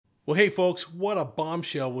Well, hey folks, what a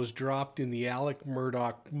bombshell was dropped in the Alex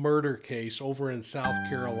Murdaugh murder case over in South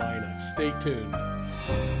Carolina. Stay tuned.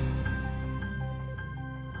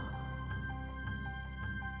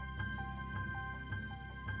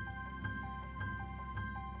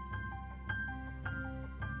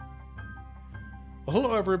 Well,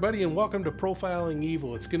 hello everybody and welcome to Profiling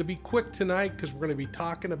Evil. It's going to be quick tonight because we're going to be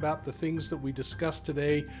talking about the things that we discussed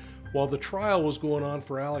today while the trial was going on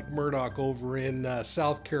for Alex Murdaugh over in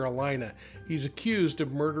South Carolina. He's accused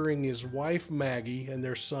of murdering his wife Maggie and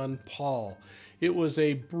their son Paul. It was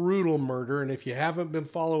a brutal murder, and if you haven't been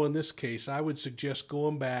following this case, I would suggest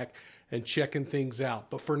going back and checking things out.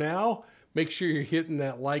 But for now, make sure you're hitting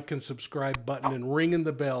that like and subscribe button and ringing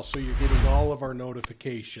the bell so you're getting all of our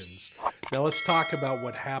notifications. Now let's talk about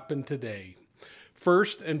what happened today.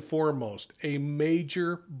 First and foremost, a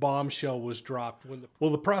major bombshell was dropped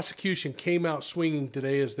when the prosecution came out swinging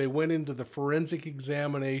today as they went into the forensic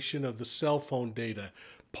examination of the cell phone data,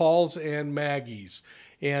 Paul's and Maggie's.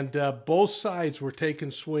 And both sides were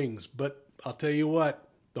taking swings, but I'll tell you what,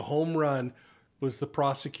 the home run was the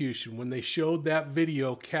prosecution when they showed that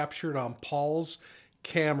video captured on Paul's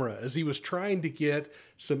camera as he was trying to get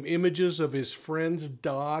some images of his friend's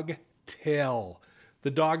dog, Tell. The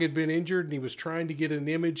dog had been injured and he was trying to get an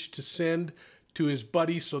image to send to his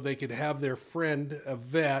buddy so they could have their friend, a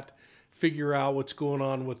vet, figure out what's going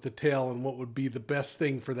on with the tail and what would be the best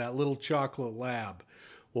thing for that little chocolate lab.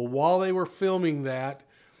 Well, while they were filming that,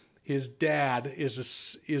 his dad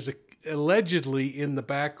is allegedly in the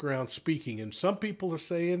background speaking, and some people are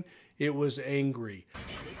saying it was angry.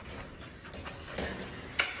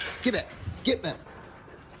 Get back! Get back!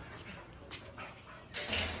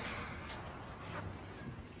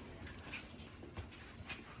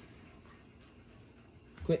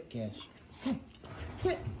 Quit, Cash. Come.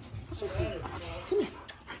 Quit. That's okay. Come here.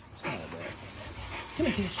 It's not bad. Come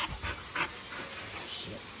here, Cash.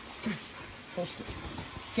 Shit. Come here. Post it.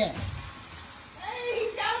 Cash. Hey,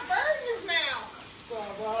 he's got a bird in his mouth.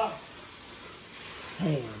 Bubba.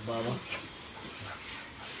 Hey, Bubba.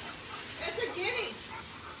 That's a guinea.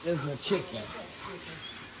 This is a chicken.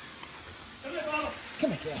 Come here, Bubba.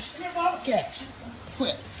 Come here, Cash. Come here, Bubba. Cash.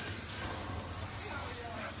 Quit.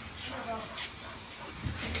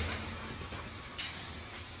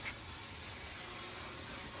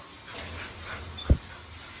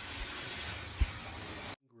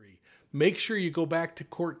 Make sure you go back to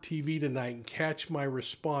Court TV tonight and catch my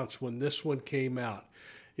response when this one came out.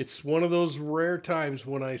 It's one of those rare times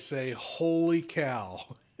when I say, holy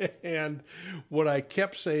cow. And what I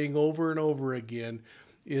kept saying over and over again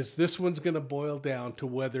is this one's going to boil down to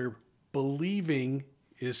whether believing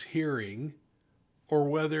is hearing or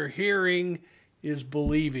whether hearing is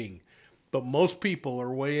believing. But most people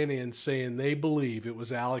are weighing in saying they believe it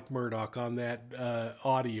was Alex Murdaugh on that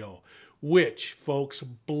audio, which, folks,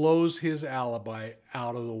 blows his alibi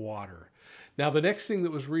out of the water. Now, the next thing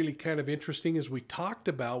that was really kind of interesting is we talked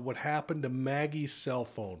about what happened to Maggie's cell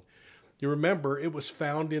phone. You remember, it was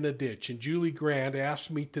found in a ditch, and Julie Grant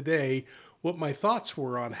asked me today what my thoughts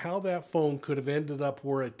were on how that phone could have ended up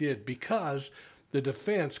where it did, because the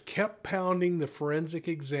defense kept pounding the forensic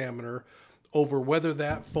examiner over whether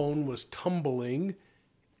that phone was tumbling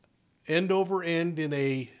end over end in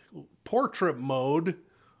a portrait mode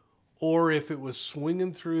or if it was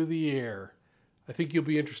swinging through the air. I think you'll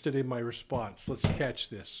be interested in my response. Let's catch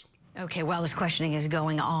this. Okay, well, this questioning is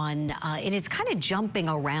going on, and it's kind of jumping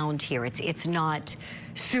around here. It's not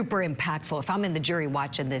super impactful. If I'm in the jury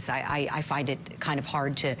watching this, I find it kind of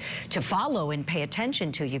hard to follow and pay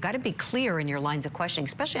attention to. You got to be clear in your lines of questioning,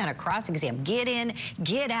 especially on a cross-exam. Get in,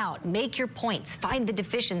 get out, make your points, find the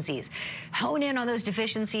deficiencies, hone in on those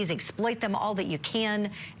deficiencies, exploit them all that you can,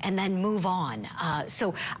 and then move on.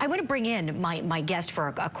 So I want to bring in my guest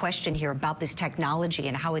for a question here about this technology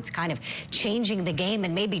and how it's kind of changing the game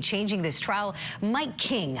and maybe changing this trial. Mike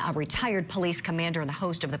King, a retired police commander and the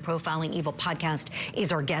host of the Profiling Evil podcast,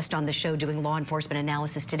 is our guest on the show doing law enforcement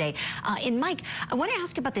analysis today. And Mike, I want to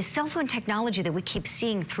ask you about this cell phone technology that we keep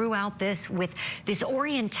seeing throughout this with this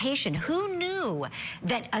orientation. Who knew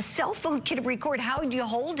that a cell phone can record how you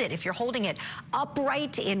hold it? If you're holding it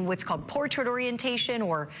upright in what's called portrait orientation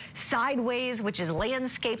or sideways, which is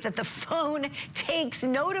landscape, that the phone takes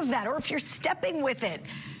note of that, or if you're stepping with it.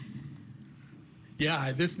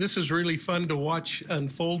 Yeah, this is really fun to watch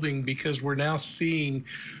unfolding because we're now seeing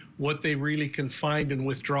what they really can find and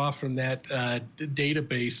withdraw from that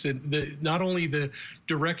database. And not only the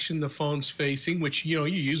direction the phone's facing, which you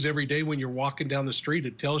use every day when you're walking down the street,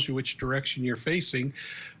 it tells you which direction you're facing.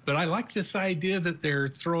 But I like this idea that they're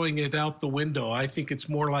throwing it out the window. I think it's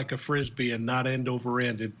more like a Frisbee and not end over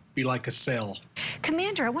end. be like a cell.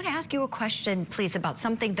 Commander, I want to ask you a question, please, about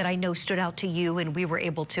something that I know stood out to you, and we were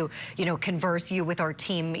able to, converse you with our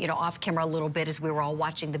team, off camera a little bit as we were all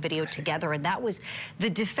watching the video together, and that was the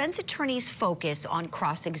defense attorney's focus on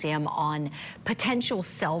cross-exam on potential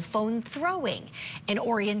cell phone throwing and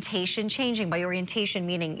orientation changing. By orientation,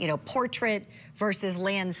 meaning, portrait versus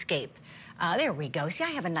landscape. There we go. See, I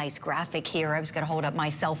have a nice graphic here. I was going to hold up my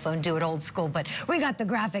cell phone, do it old school, but we got the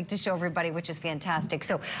graphic to show everybody, which is fantastic.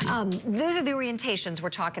 So those are the orientations we're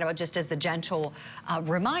talking about, just as the gentle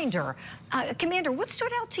reminder. Commander, what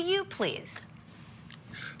stood out to you, please?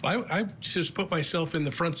 I just put myself in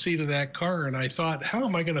the front seat of that car, and I thought, how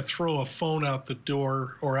am I going to throw a phone out the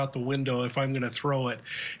door or out the window if I'm going to throw it?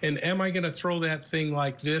 And am I going to throw that thing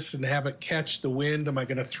like this and have it catch the wind? Am I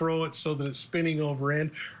going to throw it so that it's spinning over end?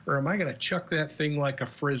 Or am I going to chuck that thing like a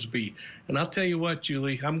Frisbee? And I'll tell you what,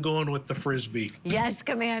 Julie, I'm going with the Frisbee. Yes,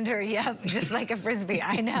 Commander. Yep, just like a Frisbee.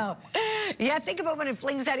 I know. Yeah, think about when it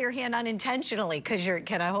flings out of your hand unintentionally, because you're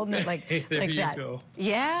kind of holding it like, there like you that. Go.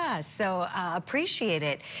 Yeah, so appreciate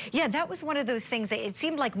it. Yeah, that was one of those things that it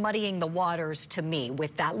seemed like muddying the waters to me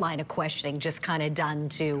with that line of questioning, just kind of done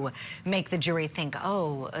to make the jury think,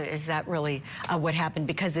 oh, is that really what happened?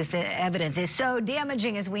 Because this evidence is so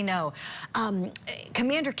damaging, as we know.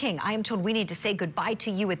 Commander King, I am told we need to say goodbye to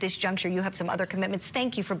you at this juncture. You have some other commitments.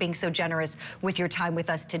 Thank you for being so generous with your time with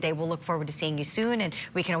us today. We'll look forward to seeing you soon, and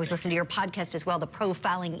we can always listen to your podcast as well, the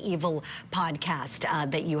Profiling Evil podcast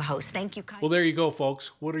that you host. Thank you. Well, there you go,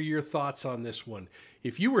 folks. What are your thoughts on this one?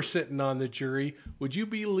 If you were sitting on the jury, would you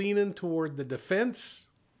be leaning toward the defense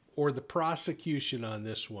or the prosecution on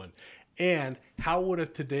this one? And how would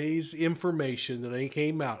have today's information that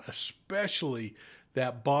came out, especially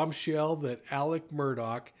that bombshell that Alex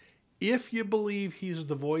Murdaugh, if you believe he's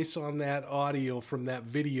the voice on that audio from that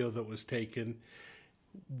video that was taken,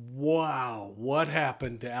 wow, what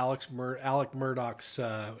happened to Alex Murdaugh's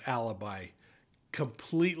alibi?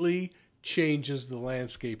 Completely changes the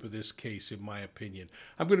landscape of this case, in my opinion.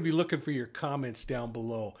 I'm going to be looking for your comments down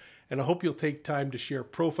below, and I hope you'll take time to share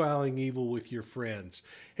Profiling Evil with your friends.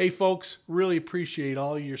 Hey, folks, really appreciate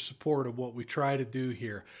all your support of what we try to do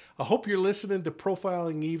here. I hope you're listening to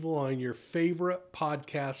Profiling Evil on your favorite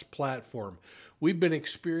podcast platform. We've been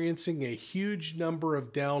experiencing a huge number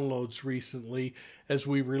of downloads recently as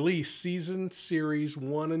we release series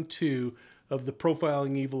 1 and 2 of the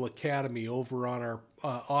Profiling Evil Academy over on our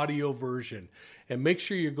audio version. And make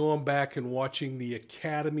sure you're going back and watching the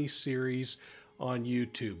Academy series on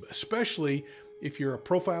YouTube. Especially if you're a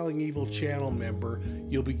Profiling Evil channel member,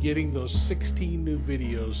 you'll be getting those 16 new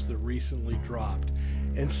videos that recently dropped.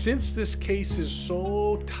 And since this case is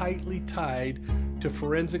so tightly tied to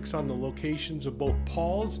forensics on the locations of both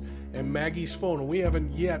Paul's and Maggie's phone, and we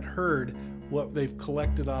haven't yet heard what they've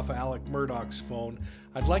collected off of Alex Murdaugh's phone,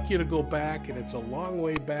 I'd like you to go back, and it's a long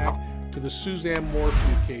way back, to the Suzanne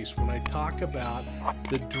Morphew case when I talk about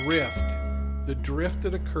the drift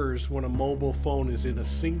that occurs when a mobile phone is in a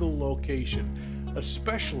single location,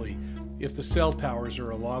 especially if the cell towers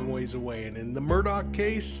are a long ways away. And in the Murdaugh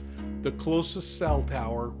case, the closest cell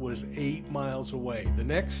tower was 8 miles away, the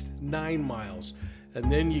next 9 miles,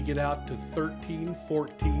 and then you get out to 13,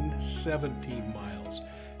 14, 17 miles.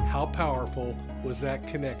 How powerful was that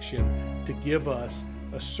connection to give us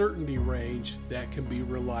a certainty range that can be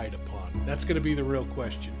relied upon? That's going to be the real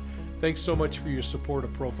question. Thanks so much for your support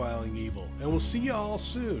of Profiling Evil, and we'll see you all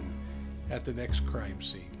soon at the next crime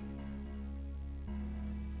scene.